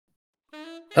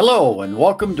Hello, and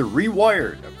welcome to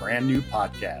Rewired, a brand new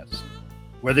podcast.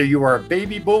 Whether you are a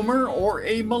baby boomer or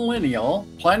a millennial,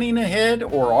 planning ahead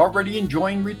or already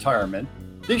enjoying retirement,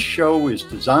 this show is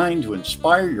designed to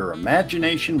inspire your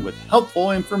imagination with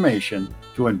helpful information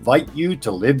to invite you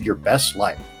to live your best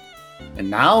life. And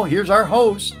now, here's our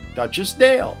host, Duchess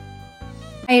Dale.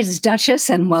 Hi, it's Duchess,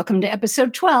 and welcome to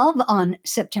episode 12 on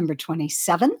September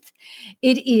 27th.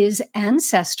 It is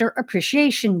Ancestor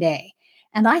Appreciation Day,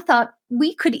 and I thought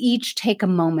we could each take a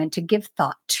moment to give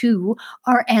thought to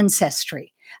our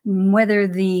ancestry, whether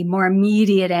the more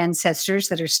immediate ancestors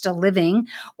that are still living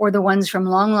or the ones from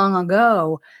long, long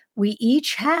ago. We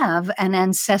each have an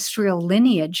ancestral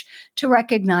lineage to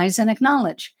recognize and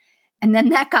acknowledge. And then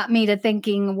that got me to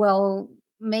thinking, well,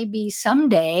 maybe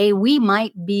someday we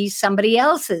might be somebody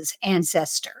else's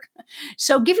ancestor.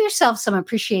 So give yourself some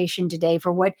appreciation today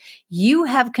for what you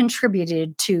have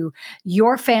contributed to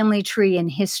your family tree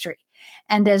and history.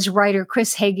 And as writer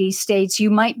Chris Hagee states, you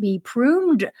might be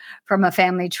pruned from a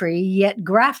family tree, yet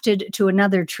grafted to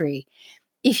another tree.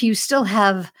 If you still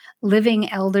have living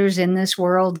elders in this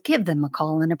world, give them a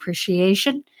call and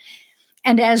appreciation.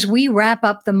 And as we wrap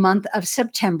up the month of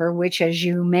September, which, as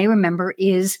you may remember,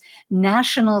 is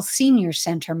National Senior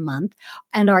Center Month,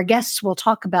 and our guests will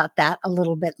talk about that a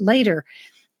little bit later,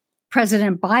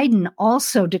 President Biden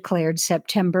also declared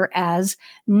September as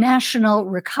National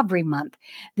Recovery Month.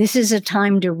 This is a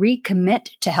time to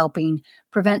recommit to helping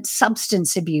prevent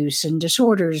substance abuse and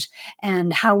disorders,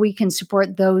 and how we can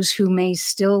support those who may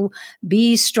still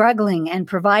be struggling, and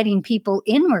providing people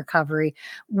in recovery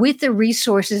with the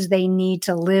resources they need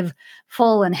to live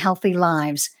full and healthy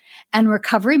lives. And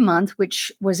Recovery Month, which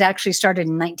was actually started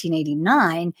in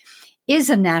 1989, is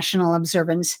a national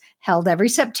observance held every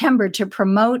September to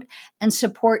promote and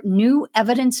support new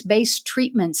evidence-based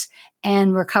treatments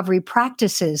and recovery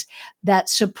practices that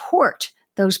support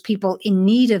those people in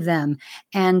need of them,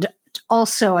 and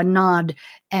also a nod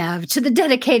to the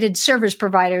dedicated service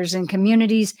providers and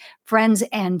communities, friends,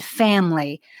 and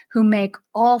family who make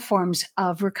all forms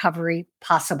of recovery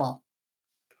possible.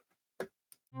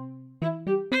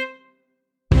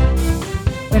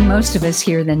 When most of us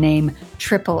hear the name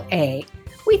AAA,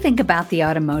 we think about the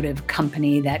automotive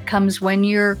company that comes when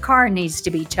your car needs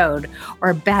to be towed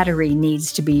or battery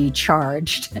needs to be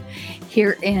charged.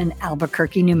 Here in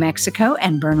Albuquerque, New Mexico,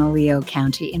 and Bernalillo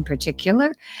County in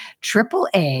particular,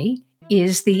 AAA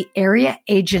is the Area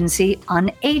Agency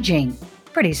on Aging.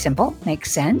 Pretty simple, makes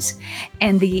sense.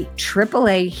 And the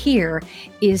AAA here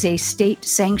is a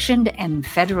state-sanctioned and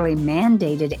federally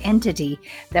mandated entity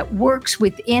that works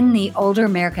within the Older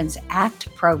Americans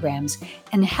Act programs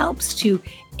and helps to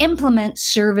implement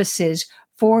services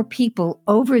for people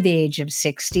over the age of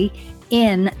 60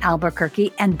 in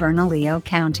Albuquerque and Bernalillo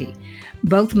County.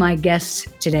 Both my guests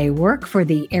today work for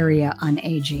the Area on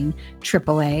Aging,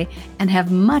 AAA, and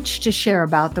have much to share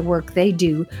about the work they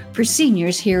do for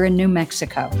seniors here in New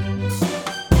Mexico.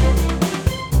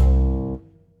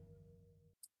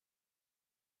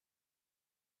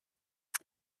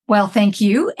 Well, thank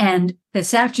you. And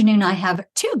this afternoon, I have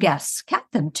two guests, count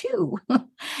them two.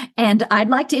 And I'd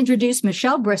like to introduce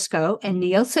Michelle Briscoe and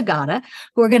Neil Segotta,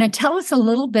 who are going to tell us a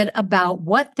little bit about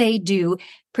what they do,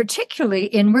 particularly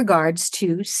in regards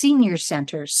to senior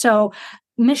centers. So,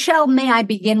 Michelle, may I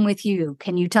begin with you?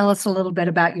 Can you tell us a little bit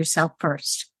about yourself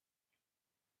first?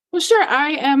 Well, sure.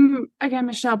 I am, again,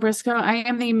 Michelle Briscoe. I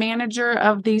am the manager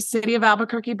of the City of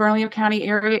Albuquerque, Bernalillo County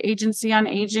Area Agency on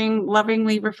Aging,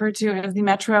 lovingly referred to as the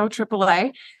Metro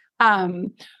AAA.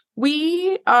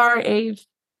 We are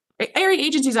Area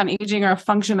Agencies on Aging are a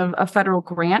function of a federal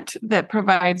grant that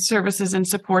provides services and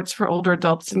supports for older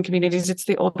adults and communities. It's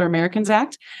the Older Americans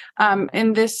Act.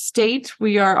 In this state,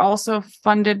 we are also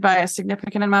funded by a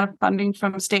significant amount of funding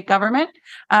from state government,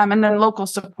 and then local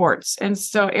supports. And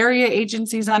so Area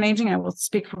Agencies on Aging, I will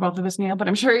speak for both of us, Neil, but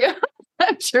I'm sure you'll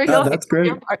that's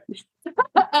great.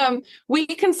 We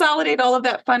consolidate all of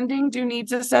that funding, do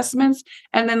needs assessments,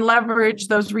 and then leverage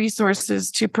those resources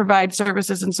to provide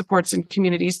services and supports in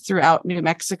communities throughout New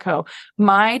Mexico.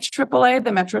 My AAA,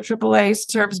 the Metro AAA,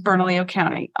 serves Bernalillo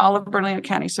County, all of Bernalillo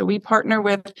County. So we partner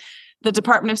with the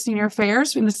Department of Senior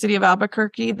Affairs in the city of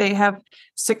Albuquerque. They have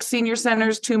 6 senior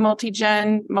centers, 2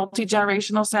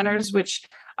 multi-generational centers, which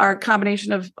are a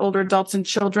combination of older adults and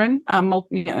children,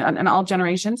 and all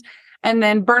generations. And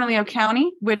then Bernalillo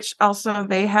County, which also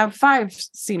they have 5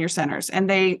 senior centers, and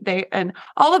they and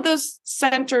all of those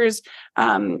centers,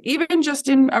 even just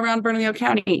in around Bernalillo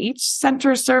County, each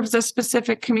center serves a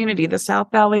specific community. The South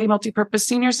Valley Multipurpose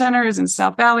Senior Center is in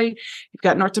South Valley. You've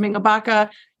got North Domingo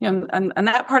Baca, and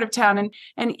that part of town.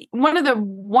 And one of the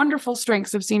wonderful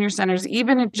strengths of senior centers,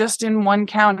 even just in one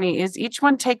county, is each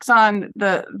one takes on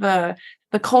the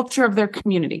culture of their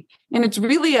community. And it's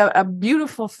really a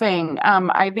beautiful thing.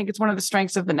 I think it's one of the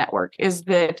strengths of the network is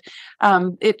that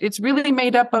it's really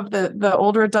made up of the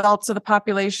older adults of the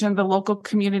population, the local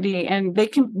community, and they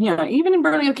can, even in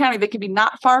Bernalillo County, they can be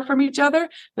not far from each other,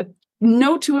 but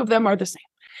no two of them are the same.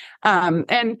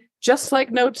 And just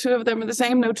like no two of them are the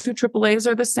same, no two AAAs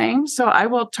are the same. So I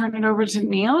will turn it over to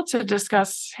Neil to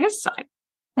discuss his side.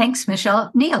 Thanks,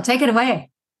 Michelle. Neil, take it away.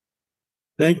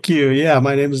 Thank you. Yeah,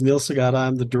 my name is Neil Segotta.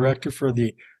 I'm the director for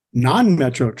the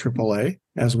non-Metro AAA,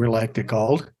 as we like to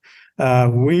call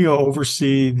it. We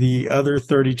oversee the other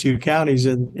 32 counties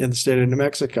in the state of New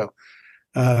Mexico.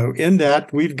 In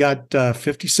that, we've got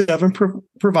 57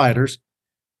 providers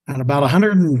and about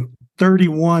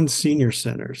 131 senior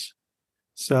centers.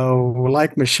 So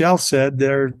like Michelle said,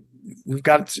 we've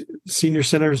got senior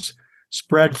centers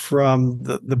spread from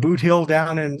the Boot Hill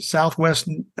down in southwest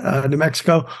New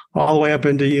Mexico all the way up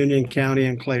into Union County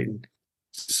and Clayton.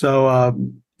 So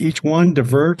each one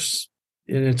diverse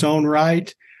in its own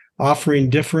right, offering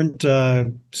different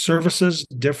services,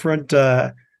 different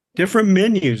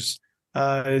menus.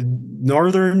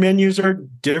 Northern menus are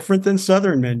different than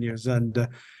southern menus, and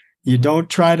you don't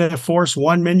try to force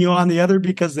one menu on the other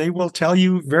because they will tell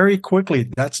you very quickly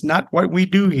that's not what we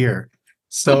do here.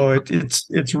 So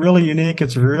it's really unique.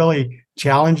 It's really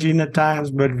challenging at times,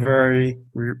 but very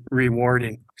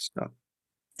rewarding. So.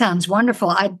 Sounds wonderful.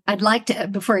 I'd like to,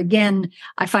 before again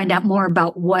I find out more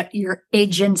about what your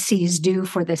agencies do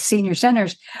for the senior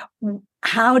centers,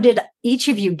 how did each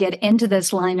of you get into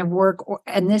this line of work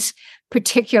and this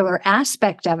particular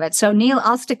aspect of it? So Neil,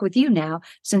 I'll stick with you now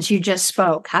since you just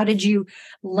spoke. How did you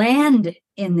land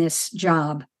in this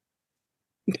job?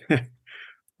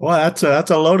 Well, that's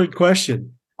a loaded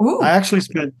question. Ooh. I actually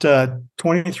spent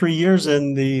 23 years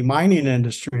in the mining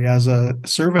industry as a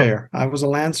surveyor. I was a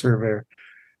land surveyor.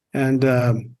 And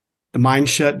the mine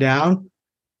shut down.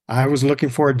 I was looking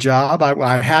for a job.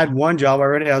 I had one job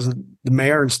already. I was the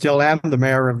mayor and still am the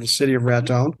mayor of the city of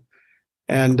Raton.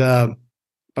 And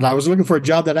but I was looking for a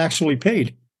job that actually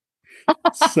paid.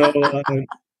 So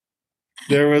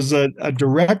there was a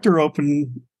director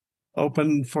open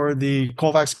for the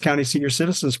Colfax County Senior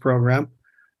Citizens Program.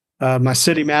 My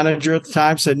city manager at the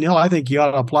time said, Neil, I think you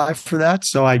ought to apply for that.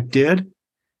 So I did.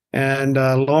 And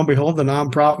lo and behold, the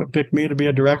nonprofit picked me to be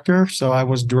a director. So I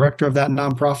was director of that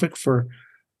nonprofit for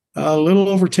a little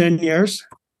over 10 years.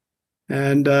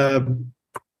 And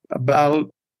about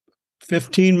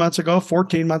 14 months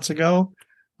ago,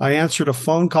 I answered a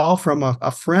phone call from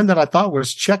a friend that I thought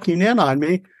was checking in on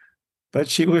me. But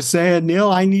she was saying,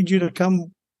 Neil, I need you to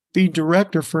come be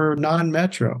director for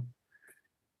non-Metro.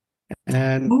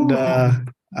 And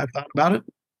I thought about it,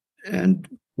 and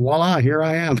voila, here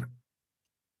I am.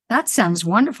 That sounds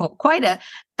wonderful.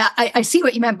 I see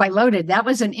what you meant by loaded. That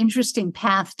was an interesting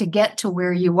path to get to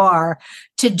where you are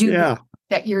to do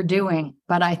that you're doing.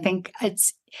 But I think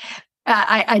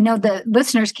I know the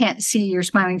listeners can't see your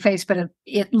smiling face, but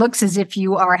it looks as if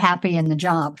you are happy in the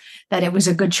job, that it was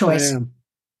a good choice. I am.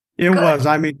 It was.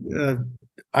 I mean,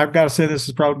 I've got to say this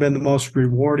has probably been the most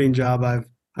rewarding job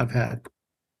I've had.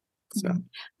 So,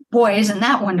 boy, isn't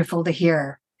that wonderful to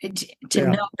hear? To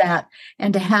know that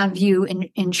and to have you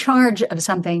in charge of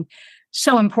something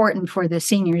so important for the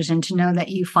seniors and to know that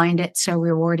you find it so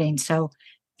rewarding. So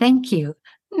thank you.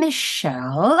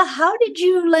 Michelle, how did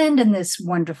you land in this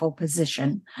wonderful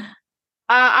position?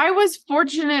 I was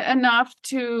fortunate enough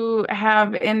to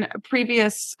have in a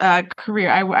previous career,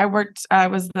 I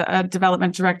was the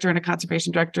development director and a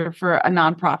conservation director for a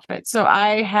nonprofit. So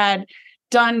I had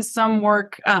done some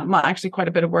work, actually quite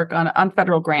a bit of work on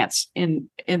federal grants in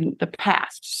the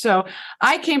past. So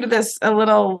I came to this a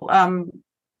little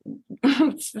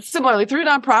similarly through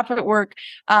nonprofit work,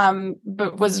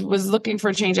 but was looking for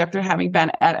a change after having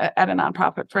been at a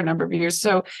nonprofit for a number of years.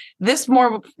 So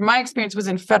my experience was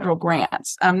in federal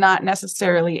grants, not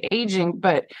necessarily aging,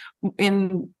 but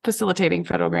in facilitating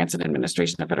federal grants and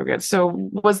administration of federal grants. So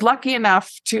was lucky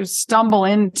enough to stumble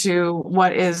into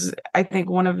what is, I think,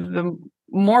 one of the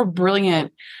more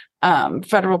brilliant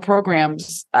federal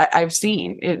programs I've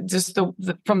seen. It just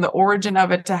from the origin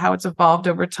of it to how it's evolved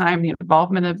over time, the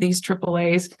involvement of these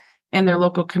AAAs and their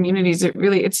local communities.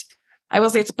 I will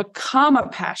say it's become a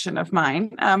passion of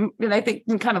mine. And I think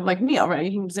kind of like Neil,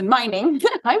 right? He was in mining.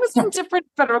 I was in different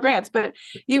federal grants, but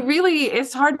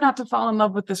it's hard not to fall in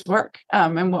love with this work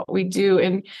and what we do.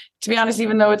 And to be honest,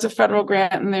 even though it's a federal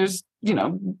grant and there's,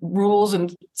 rules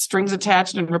and strings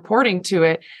attached and reporting to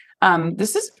it,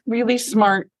 this is really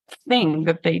smart thing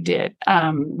that they did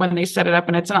when they set it up,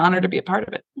 and it's an honor to be a part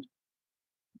of it.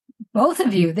 Both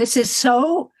of you, this is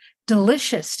so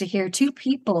delicious to hear two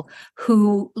people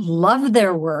who love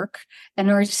their work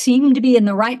and seem to be in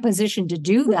the right position to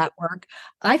do that work.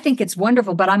 I think it's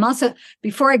wonderful, but I'm also,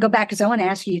 before I go back, because I want to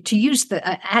ask you to use the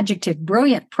adjective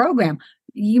brilliant program,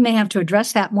 you may have to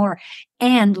address that more.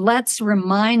 And let's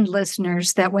remind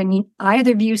listeners that when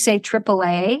either of you say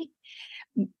AAA,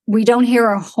 we don't hear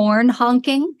a horn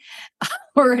honking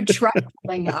or a truck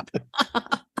pulling up.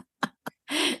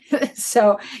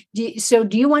 So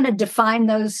do you want to define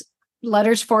those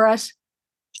letters for us?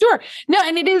 Sure. No,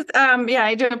 and it is,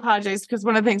 I do apologize because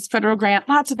one of the things, federal grant,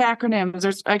 lots of acronyms.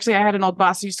 I had an old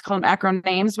boss who used to call them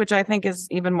acronames, which I think is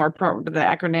even more pro to the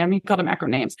acronym. He called them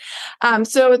acronames.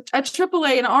 So a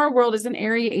AAA in our world is an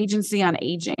area agency on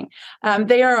aging.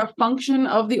 They are a function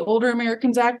of the Older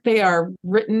Americans Act. They are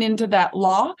written into that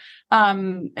law.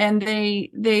 And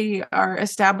they are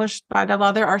established by that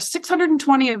law. There are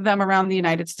 620 of them around the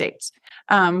United States.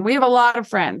 We have a lot of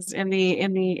friends in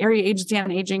the Area Agency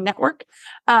on Aging network.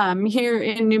 Here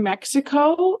in New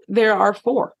Mexico, there are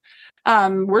 4.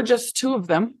 We're just 2 of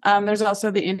them. There's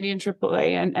also the Indian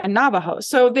AAA and Navajo.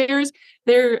 So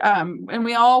and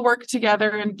we all work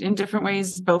together in different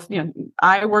ways. Both,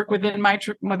 I work within my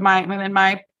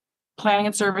planning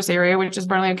and service area, which is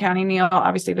Bernalillo County, Neil,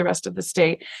 obviously the rest of the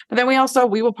state. But then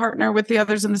we will partner with the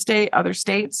others in the state, other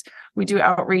states. We do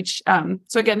outreach.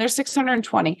 So again, there's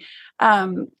 620.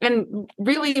 And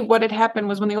really what had happened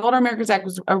was when the Older Americans Act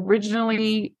was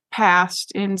originally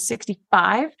passed in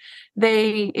 1965,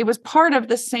 it was part of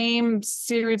the same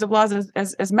series of laws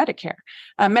as Medicare,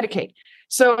 Medicaid.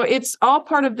 So it's all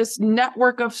part of this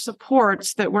network of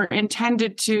supports that were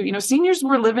intended to, seniors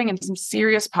were living in some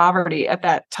serious poverty at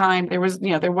that time. There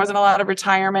wasn't a lot of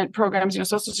retirement programs.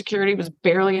 Social Security was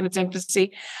barely in its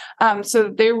infancy. So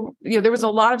there was a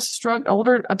lot of struggle.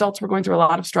 Older adults were going through a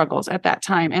lot of struggles at that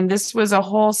time. And this was a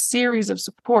whole series of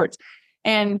supports.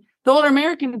 And the Older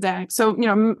Americans Act, so,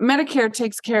 Medicare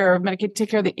takes care of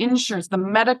the insurance, the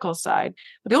medical side.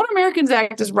 But the Older Americans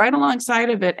Act is right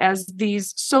alongside of it as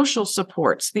these social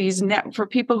supports, for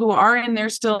people who are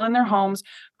still in their homes,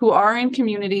 who are in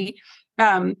community,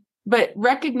 but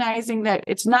recognizing that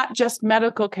it's not just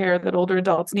medical care that older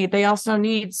adults need. They also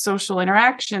need social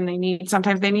interaction.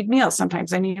 Sometimes they need meals. Sometimes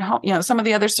they need home, some of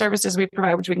the other services we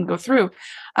provide, which we can go through.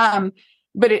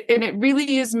 But it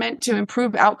really is meant to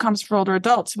improve outcomes for older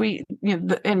adults.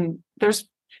 And there's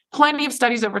plenty of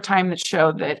studies over time that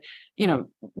show that,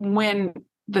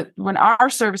 when our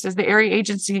services, the area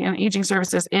agency and aging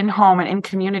services in home and in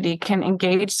community can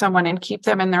engage someone and keep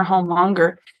them in their home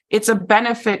longer, it's a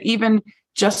benefit even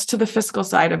just to the fiscal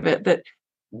side of it, that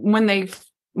when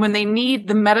they need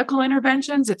the medical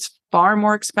interventions, it's far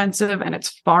more expensive and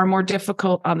it's far more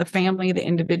difficult on the family, the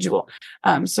individual.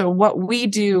 So what we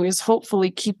do is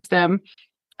hopefully keep them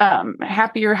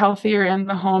happier, healthier in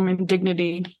the home and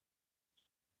dignity.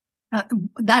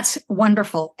 That's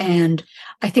wonderful. And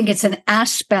I think it's an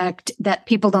aspect that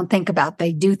people don't think about.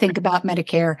 They do think about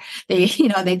Medicare. They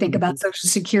think about Social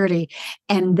Security,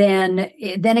 and then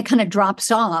it kind of drops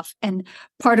off. And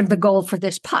part of the goal for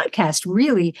this podcast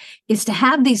really is to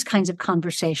have these kinds of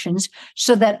conversations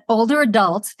so that older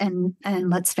adults, and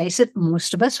let's face it,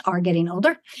 most of us are getting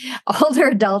older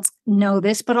adults know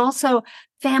this, but also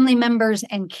family members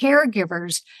and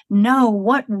caregivers know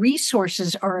what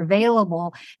resources are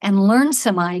available and learn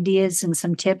some ideas and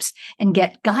some tips and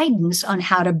get guidance on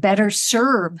how to better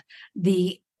serve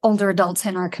the older adults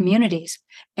in our communities.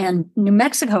 And New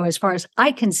Mexico, as far as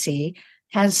I can see,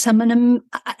 has an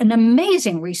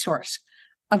amazing resource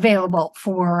available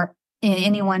for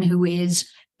anyone who is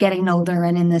getting older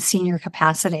and in the senior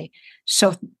capacity.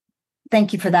 So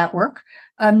thank you for that work.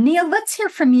 Neil, let's hear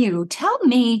from you. Tell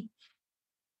me,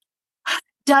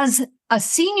 does a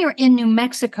senior in New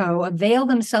Mexico avail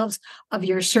themselves of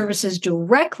your services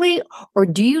directly, or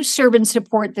do you serve and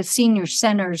support the senior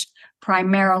centers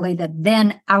primarily that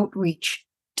then outreach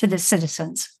to the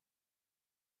citizens?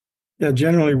 Yeah,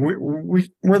 generally,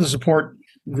 we're the support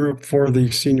group for the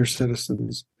senior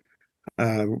citizens.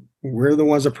 We're the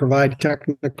ones that provide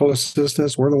technical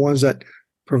assistance. We're the ones that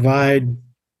provide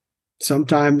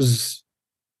sometimes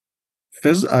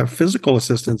physical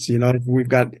assistance. If we've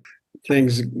got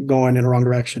things going in the wrong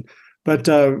direction. But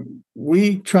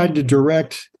we tried to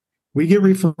direct We get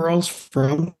referrals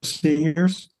from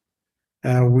seniors.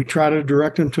 We try to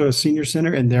direct them to a senior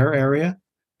center in their area,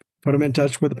 put them in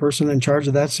touch with the person in charge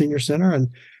of that senior center,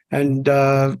 and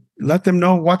let them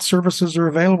know what services are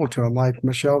available to them. Like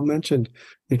Michelle mentioned,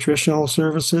 nutritional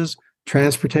services,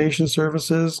 transportation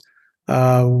services.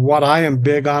 What I am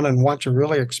big on and want to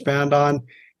really expand on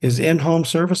is in-home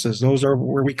services. Those are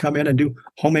where we come in and do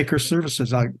homemaker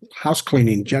services like house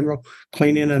cleaning, general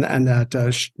cleaning, and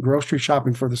that grocery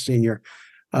shopping for the senior.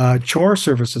 Chore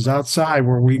services outside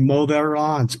where we mow their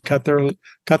lawns, cut their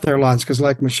lawns. Because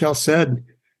like Michelle said,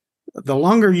 the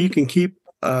longer you can keep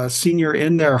a senior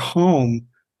in their home,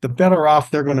 the better off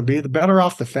they're going to be, the better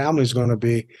off the family's going to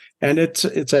be, and it's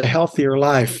a healthier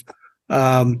life.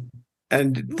 And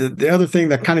the other thing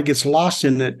that kind of gets lost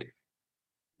in it,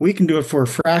 we can do it for a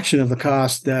fraction of the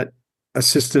cost that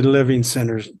assisted living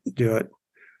centers do it.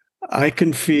 I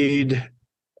can feed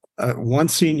one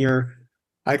senior.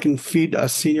 I can feed a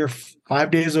senior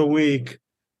 5 days a week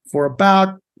for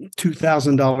about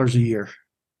 $2,000 a year.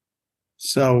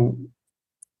 So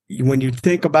when you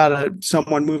think about it,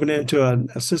 someone moving into an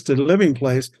assisted living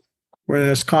place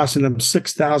where it's costing them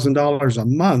 $6,000 a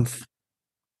month,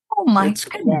 Oh my it's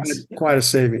goodness! quite a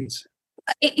savings.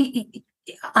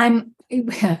 I'm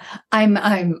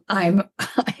I'm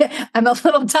a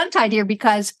little tongue-tied here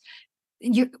because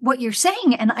what you're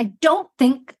saying, and I don't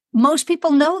think most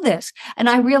people know this. And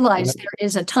I realize there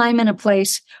is a time and a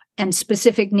place and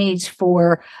specific needs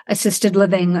for assisted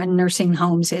living and nursing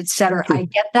homes, et cetera. Sure. I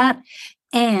get that.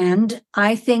 And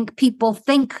I think people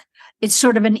think it's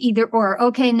sort of an either or.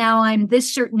 Okay, now I'm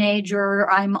this certain age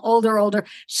or I'm older,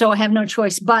 so I have no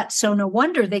choice. But so no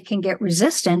wonder they can get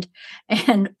resistant.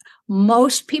 And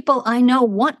most people I know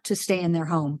want to stay in their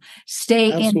home,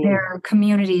 stay Absolutely. in their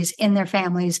communities, in their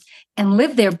families, and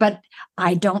live there. But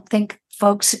I don't think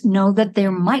folks know that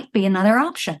there might be another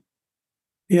option.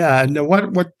 Yeah, and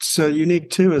what's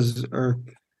unique too is, or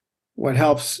what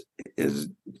helps is,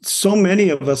 so many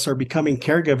of us are becoming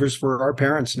caregivers for our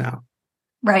parents now.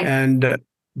 Right. And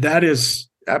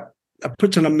that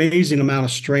puts an amazing amount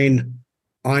of strain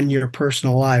on your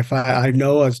personal life. I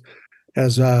know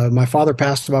as my father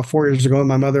passed about 4 years ago, and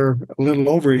my mother a little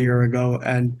over a year ago,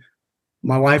 and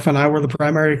my wife and I were the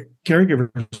primary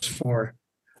caregivers for.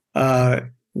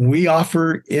 We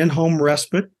offer in-home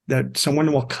respite that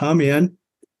someone will come in,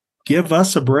 give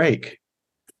us a break.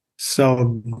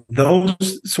 So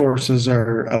those sources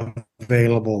are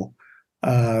available.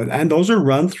 And those are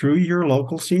run through your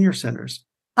local senior centers.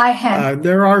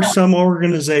 There are some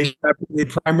organizations that they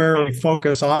primarily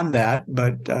focus on that,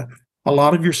 but a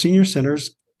lot of your senior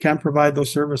centers can provide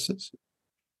those services.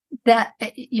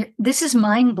 This is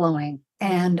mind-blowing.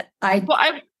 And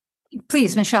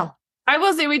please, Michelle. I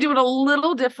will say we do it a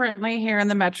little differently here in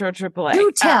the Metro AAA.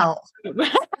 Do tell.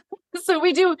 So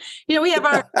we do, we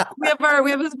have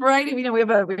this variety. We have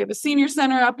a senior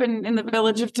center up in the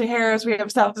village of Tijeras. We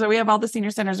have South, so we have all the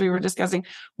senior centers we were discussing.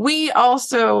 We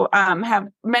also have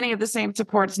many of the same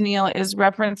supports Neil is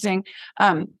referencing.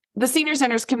 The senior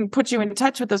centers can put you in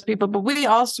touch with those people, but we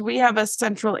have a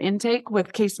central intake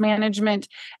with case management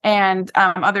and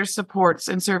other supports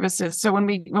and services. So when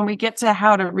we get to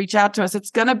how to reach out to us, it's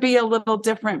going to be a little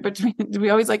different between. We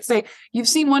always like to say, you've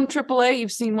seen one AAA,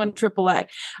 you've seen one AAA.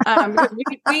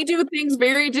 We do things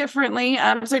very differently.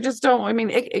 So just don't. I mean,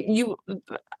 you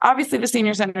obviously the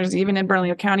senior centers, even in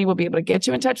Bernalillo County, will be able to get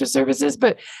you in touch with services,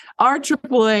 but our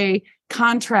AAA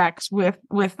contracts with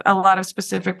a lot of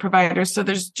specific providers. So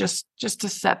there's just to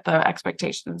set the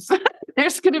expectations.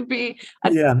 There's going to be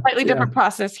a slightly different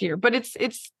process here, but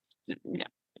it's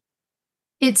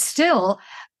still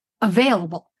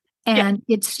available. And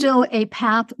it's still a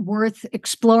path worth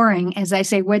exploring, as I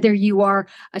say, whether you are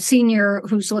a senior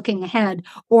who's looking ahead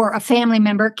or a family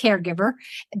member, caregiver,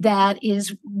 that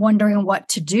is wondering what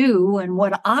to do and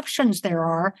what options there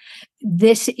are.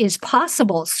 This is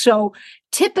possible. So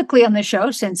typically on the show,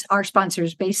 since our sponsor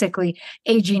is basically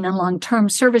Aging and Long-Term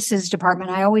Services Department,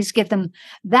 I always give them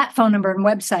that phone number and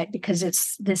website because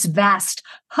it's this vast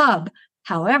hub.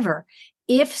 However,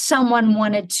 if someone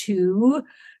wanted to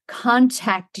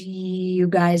contact you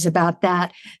guys about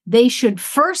that, they should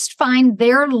first find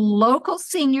their local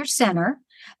senior center.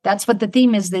 That's what the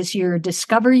theme is this year.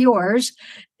 Discover yours.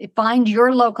 Find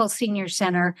your local senior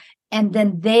center, and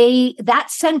then that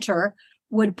center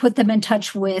would put them in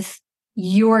touch with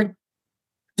your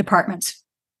departments.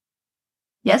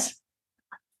 Yes?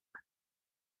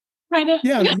 Kind of.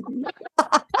 Yeah.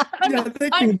 Yeah, they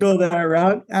can go that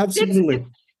route. Absolutely.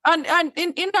 In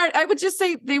our, I would just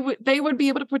say they would be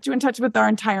able to put you in touch with our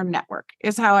entire network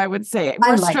is how I would say it.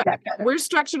 I like that better. We're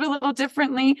structured a little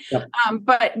differently, Yep.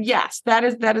 But yes, that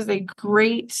is a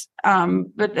great,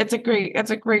 but it's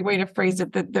a great way to phrase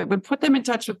it that would put them in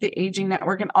touch with the aging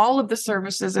network and all of the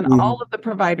services and all of the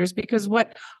providers, because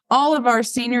what all of our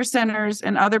senior centers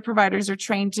and other providers are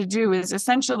trained to do is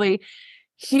essentially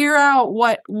hear out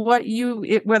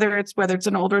whether it's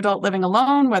an older adult living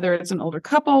alone, whether it's an older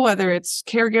couple, whether it's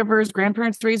caregivers,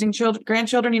 grandparents raising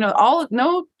grandchildren,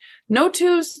 no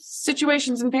two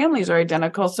situations and families are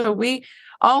identical. So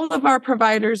all of our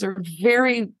providers are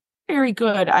very, very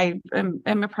good. I am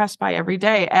impressed by every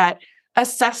day at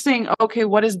assessing, okay,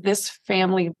 what is this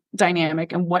family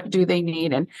dynamic and what do they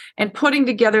need, and putting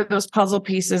together those puzzle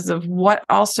pieces of what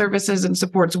all services and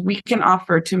supports we can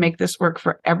offer to make this work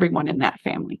for everyone in that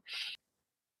family.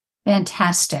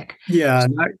 Fantastic. Yeah.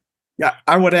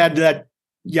 I would add that,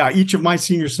 each of my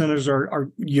senior centers are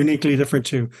uniquely different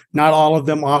too. Not all of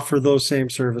them offer those same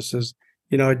services.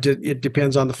 It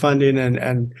depends on the funding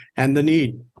and the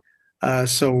need.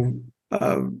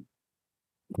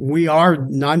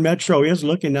 Non-Metro is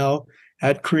looking now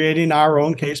at creating our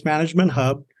own case management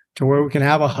hub to where we can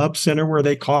have a hub center where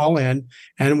they call in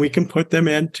and we can put them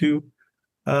into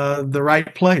the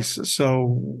right place.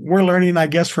 So we're learning, I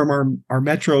guess, from our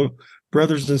Metro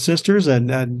brothers and sisters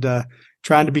and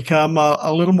trying to become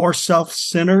a little more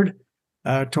self-centered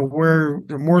to where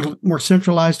more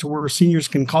centralized, to where seniors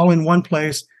can call in one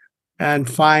place and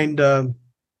find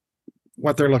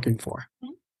what they're looking for.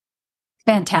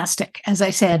 Fantastic. As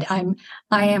I said,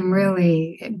 I am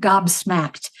really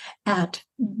gobsmacked at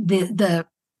the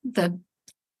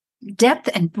depth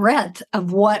and breadth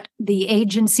of what the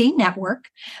agency network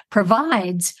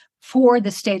provides for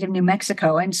the state of New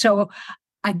Mexico. And so,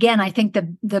 again, I think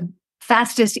the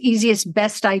fastest, easiest,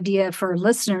 best idea for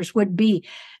listeners would be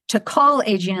to call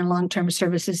Aging and Long-Term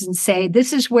Services and say,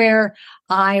 this is where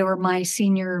I or my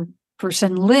senior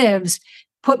person lives.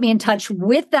 Put me in touch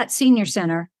with that senior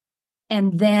center,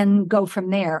 and then go from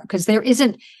there. Because there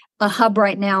isn't a hub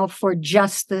right now for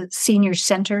just the senior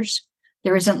centers.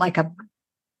 There isn't like a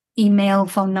email,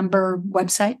 phone number,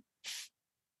 website.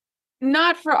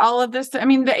 Not for all of this. I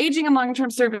mean, the Aging and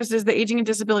Long-Term Services, the Aging and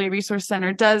Disability Resource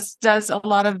Center does a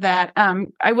lot of that.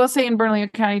 I will say in Bernalillo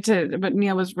County, to what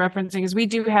Neil was referencing, is we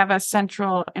do have a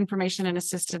central information and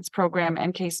assistance program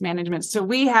and case management. So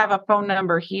we have a phone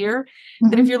number here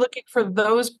that if you're looking for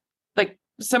those, like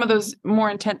some of those more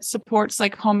intense supports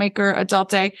like homemaker, adult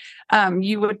day,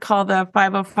 you would call the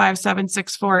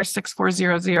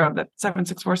 505-764-6400, the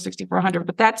 764-6400,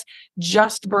 but that's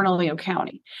just Bernalillo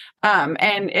County.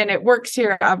 And it works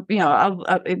here,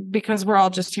 because we're all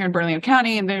just here in Bernalillo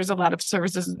County, and there's a lot of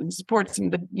services and supports.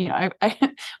 And one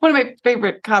of my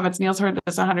favorite comments, Neil's heard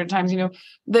this 100 times,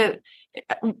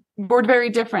 we're very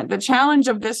different. The challenge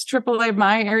of this AAA,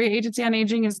 my area agency on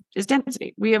aging, is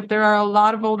density. There are a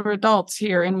lot of older adults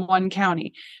here in one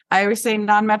county. I always say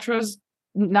non-Metro's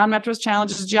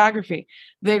challenge is geography.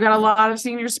 They've got a lot of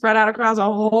seniors spread out across a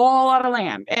whole lot of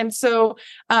land, and so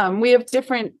we have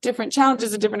different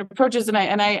challenges and different approaches. And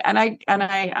I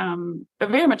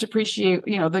very much appreciate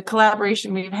the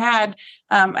collaboration we've had.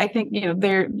 I think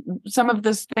there some of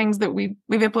those things that we've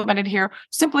implemented here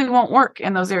simply won't work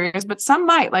in those areas, but some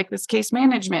might, like this case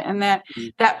management and that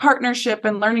partnership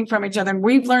and learning from each other. And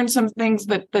we've learned some things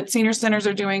that senior centers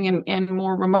are doing in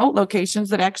more remote locations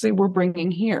that actually we're bringing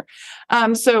here.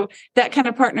 So that kind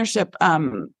of partnership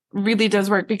really does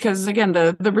work, because again,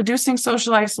 the reducing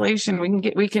social isolation,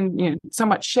 we can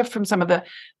somewhat shift from some of the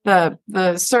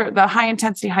high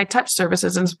intensity, high touch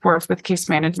services and supports with case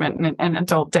management and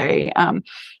adult day.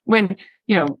 When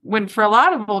for a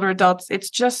lot of older adults, it's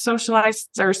just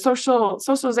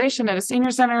socialization at a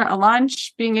senior center, a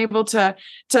lunch, being able to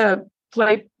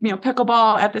play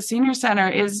pickleball at the senior center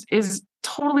is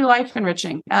totally life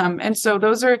enriching. And so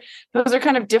those are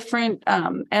kind of different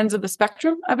ends of the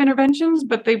spectrum of interventions,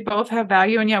 but they both have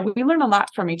value. And we learn a lot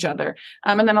from each other.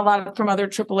 And then a lot from other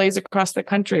AAAs across the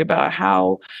country about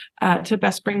how to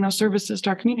best bring those services to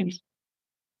our communities.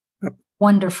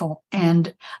 Wonderful.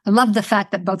 And I love the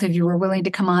fact that both of you were willing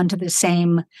to come on to the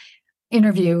same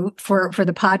interview for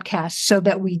the podcast, so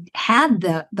that we had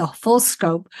the full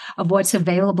scope of what's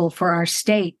available for our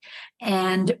state.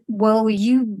 And will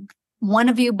you, one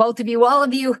of you, both of you, all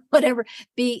of you, whatever,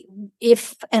 be,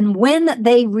 if and when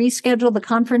they reschedule the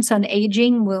conference on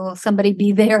aging, will somebody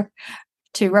be there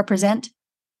to represent?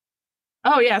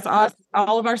 Oh yes,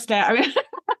 all of our staff. I mean,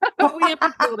 we have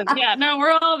to build it. Yeah, no,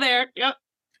 we're all there. Yep.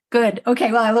 Good.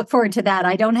 Okay. Well, I look forward to that.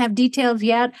 I don't have details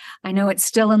yet. I know it's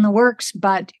still in the works,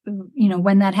 but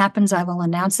when that happens, I will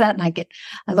announce that, and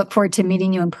I look forward to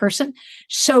meeting you in person.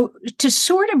 So to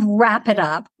sort of wrap it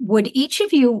up, would each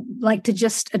of you like to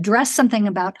just address something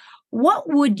about what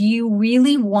would you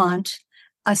really want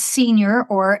a senior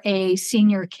or a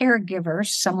senior caregiver,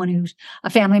 someone who's a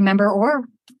family member or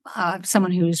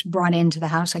someone who's brought into the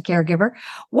house, a caregiver,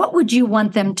 what would you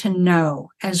want them to know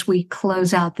as we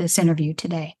close out this interview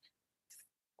today?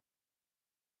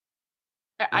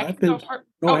 I can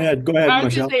Go ahead, I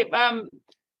was Michelle. just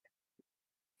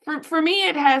say, for me,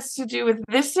 it has to do with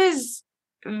this is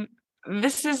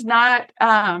not.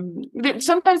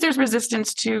 Sometimes there's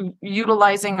resistance to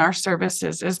utilizing our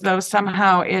services as though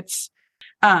somehow it's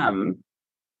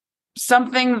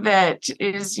something that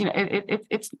is,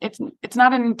 it's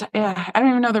not an. I don't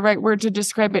even know the right word to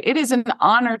describe it. It is an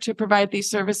honor to provide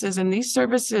these services, and these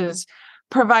services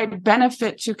provide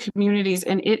benefit to communities,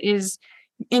 and it is.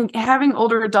 In having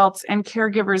older adults and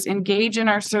caregivers engage in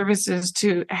our services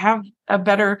to have a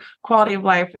better quality of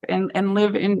life and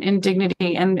live in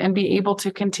dignity and be able to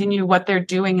continue what they're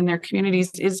doing in their communities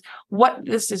is what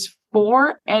this is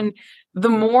for. And the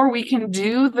more we can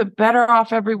do, the better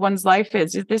off everyone's life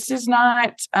is. This is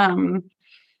not,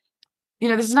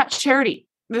 this is not charity.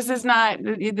 This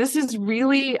is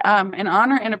really an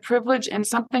honor and a privilege and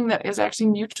something that is actually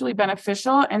mutually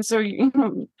beneficial. And so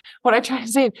what I try to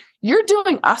say, you're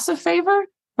doing us a favor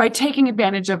by taking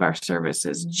advantage of our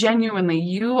services. Genuinely,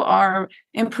 you are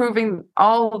improving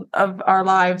all of our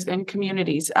lives and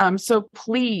communities. So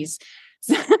please,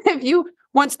 if you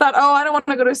once thought, oh, I don't want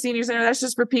to go to a senior center, that's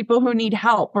just for people who need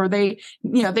help or they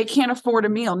can't afford a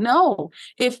meal. No,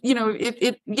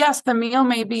 yes, the meal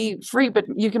may be free, but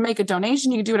you can make a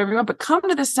donation, you can do whatever you want, but come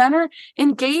to the center,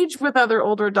 engage with other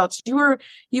older adults. You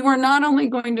are not only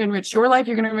going to enrich your life,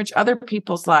 you're going to enrich other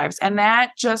people's lives. And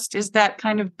that just is that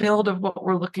kind of build of what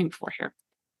we're looking for here.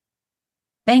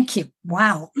 Thank you.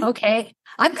 Wow. Okay.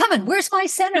 I'm coming. Where's my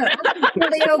center?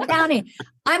 Briscoe County.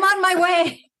 I'm on my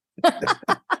way.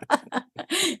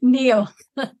 Neil.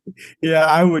 Yeah,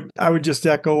 I would just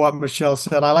echo what Michelle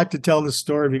said. I like to tell this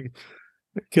story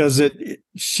because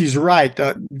she's right.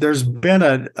 There's been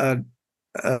a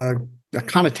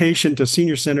connotation to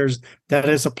senior centers that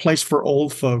is a place for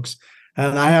old folks.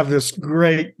 And I had this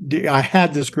great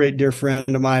dear friend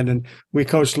of mine, and we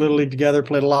coached Little League together,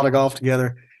 played a lot of golf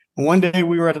together. And one day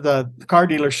we were at the car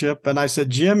dealership, and I said,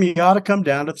 Jim, you ought to come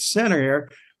down to the center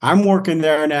here. I'm working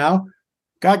there now.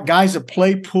 Got guys that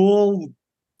play pool,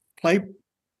 play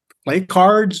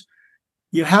cards.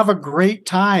 You have a great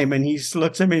time. And he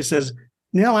looks at me and says,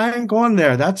 Neil, I ain't going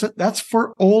there. That's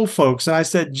for old folks. And I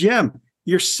said, Jim,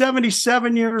 you're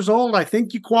 77 years old. I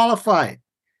think you qualify.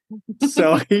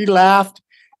 So he laughed.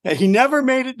 He never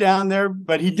made it down there,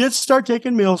 but he did start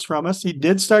taking meals from us.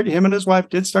 Him and his wife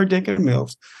did start taking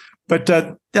meals. But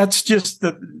that's just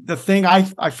the thing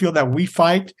I feel that we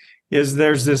fight is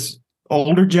there's this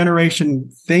older generation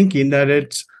thinking that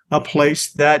it's a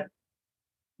place that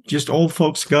just old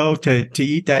folks go to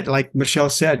eat, that, like Michelle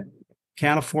said,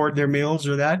 can't afford their meals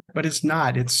or that, but it's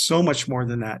not. It's so much more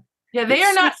than that. Yeah, they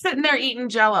are not sitting there eating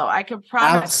Jello. I can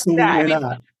promise absolutely that.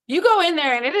 Not. You go in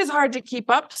there and it is hard to keep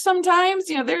up sometimes.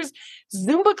 There's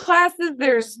Zumba classes,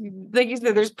 there's, like you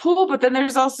said, there's pool, but then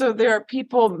there are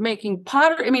people making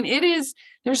pottery.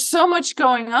 There's so much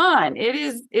going on.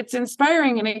 It's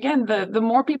inspiring. And again, the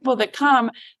more people that come,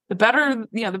 the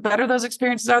better those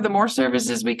experiences are, the more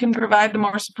services we can provide, the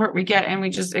more support we get. And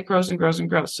it grows and grows and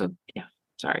grows. So yeah,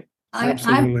 sorry.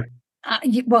 Absolutely.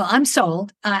 I'm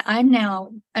sold. I'm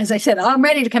now, as I said, I'm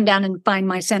ready to come down and find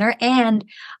my center. And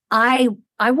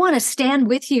I want to stand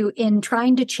with you in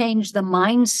trying to change the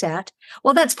mindset.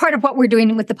 Well, that's part of what we're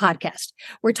doing with the podcast.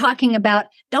 We're talking about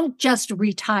don't just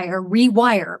retire,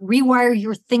 rewire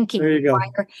your thinking,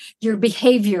 rewire your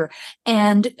behavior.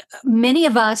 And many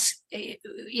of us,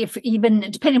 if even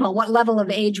depending on what level of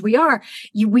age we are,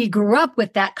 we grew up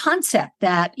with that concept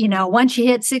that, once you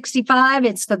hit 65,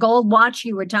 it's the gold watch,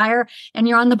 you retire and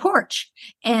you're on the porch.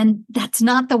 And that's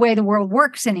not the way the world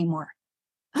works anymore.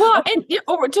 Well, and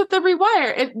or to the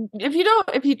rewire,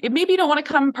 if maybe you don't want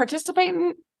to come participate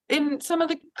in some of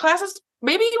the classes,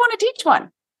 maybe you want to teach one.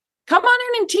 Come on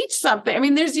in and teach something.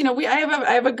 I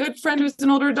have a good friend who's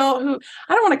an older adult who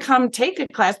I don't want to come take a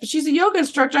class, but she's a yoga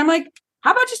instructor. I'm like,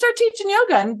 how about you start teaching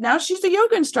yoga? And now she's a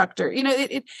yoga instructor.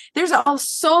 There's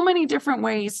so many different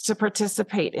ways to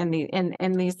participate in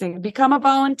these things. Become a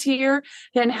volunteer,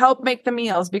 then help make the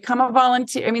meals. Become a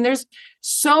volunteer. There's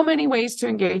so many ways to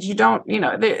engage. You don't,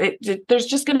 there's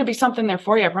just going to be something there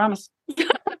for you. I promise.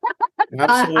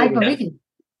 Absolutely.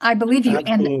 I believe you.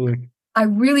 Absolutely. I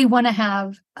really want to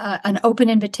have an open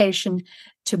invitation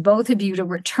to both of you to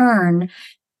return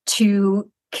to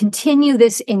continue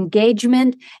this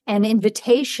engagement and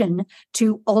invitation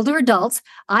to older adults.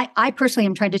 I personally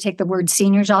am trying to take the word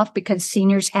seniors off because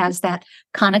seniors has that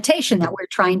connotation that we're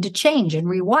trying to change and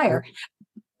rewire.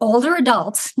 Older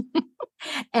adults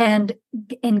and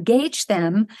engage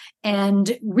them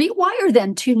and rewire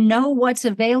them to know what's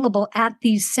available at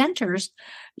these centers.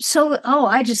 So,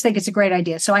 I just think it's a great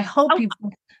idea. So I hope you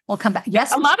will come back.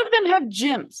 Yes. A lot of them have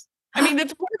gyms. I mean,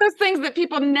 it's one of those things that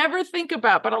people never think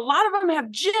about, but a lot of them have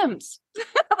gyms,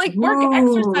 like work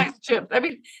exercise gyms. I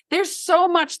mean, there's so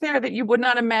much there that you would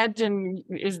not imagine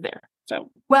is there.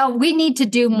 So, well, we need to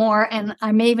do more. And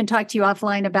I may even talk to you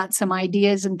offline about some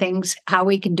ideas and things, how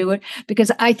we can do it,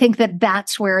 because I think that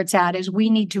that's where it's at, is we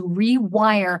need to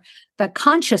rewire the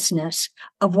consciousness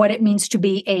of what it means to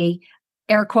be a,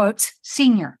 air quotes,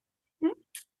 senior. Yep.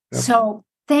 So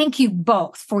thank you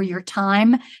both for your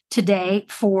time today,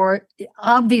 for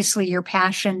obviously your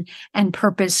passion and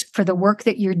purpose for the work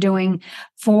that you're doing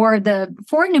for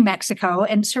New Mexico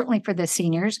and certainly for the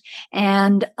seniors.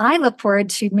 And I look forward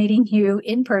to meeting you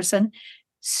in person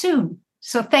soon.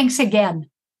 So thanks again.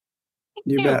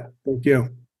 You bet. Thank you.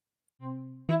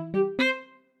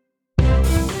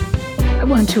 I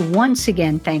want to once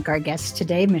again thank our guests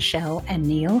today, Michelle and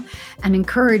Neil, and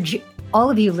encourage all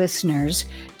of you listeners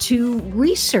to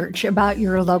research about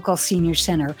your local senior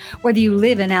center, whether you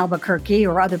live in Albuquerque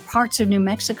or other parts of New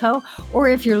Mexico, or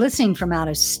if you're listening from out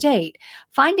of state.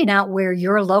 Finding out where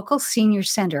your local senior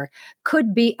center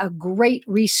could be a great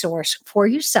resource for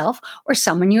yourself or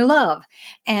someone you love.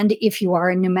 And if you are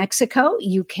in New Mexico,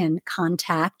 you can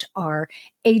contact our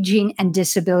Aging and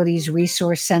Disabilities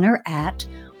Resource Center at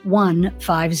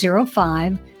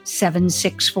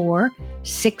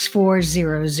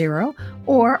 1-505-764-6400,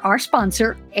 or our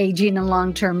sponsor, Aging and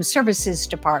Long-Term Services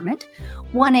Department,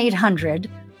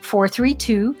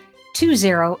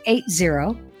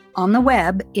 1-800-432-2080. On the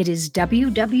web, it is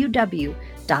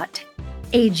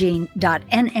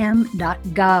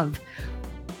www.aging.nm.gov.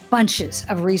 Bunches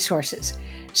of resources.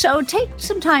 So take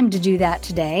some time to do that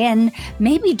today, and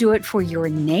maybe do it for your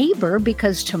neighbor,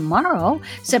 because tomorrow,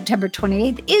 September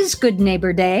 28th, is Good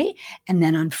Neighbor Day. And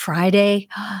then on Friday,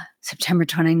 September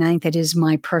 29th, it is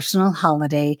my personal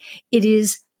holiday. It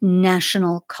is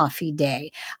National Coffee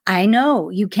Day. I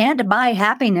know you can't buy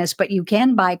happiness, but you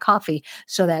can buy coffee.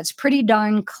 So that's pretty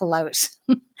darn close.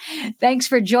 Thanks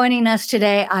for joining us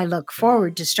today. I look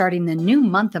forward to starting the new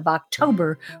month of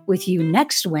October with you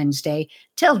next Wednesday.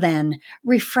 Till then,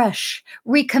 refresh,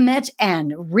 recommit,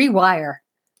 and rewire.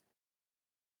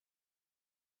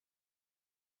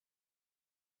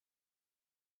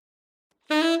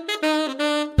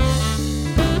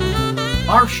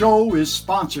 Our show is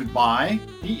sponsored by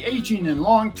the Aging and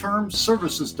Long-Term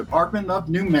Services Department of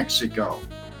New Mexico.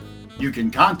 You can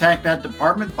contact that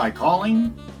department by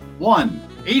calling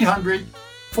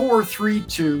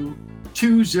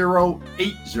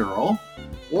 1-800-432-2080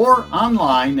 or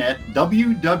online at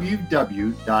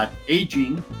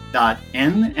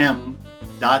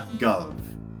www.aging.nm.gov.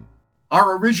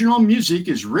 Our original music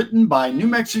is written by New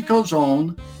Mexico's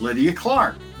own Lydia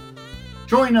Clark.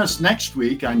 Join us next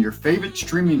week on your favorite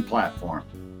streaming platform.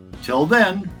 Till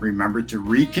then, remember to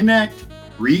reconnect,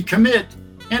 recommit,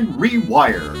 and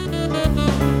rewire.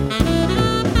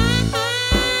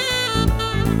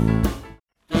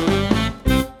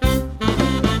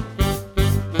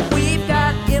 We've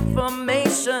got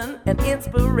information and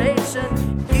inspiration.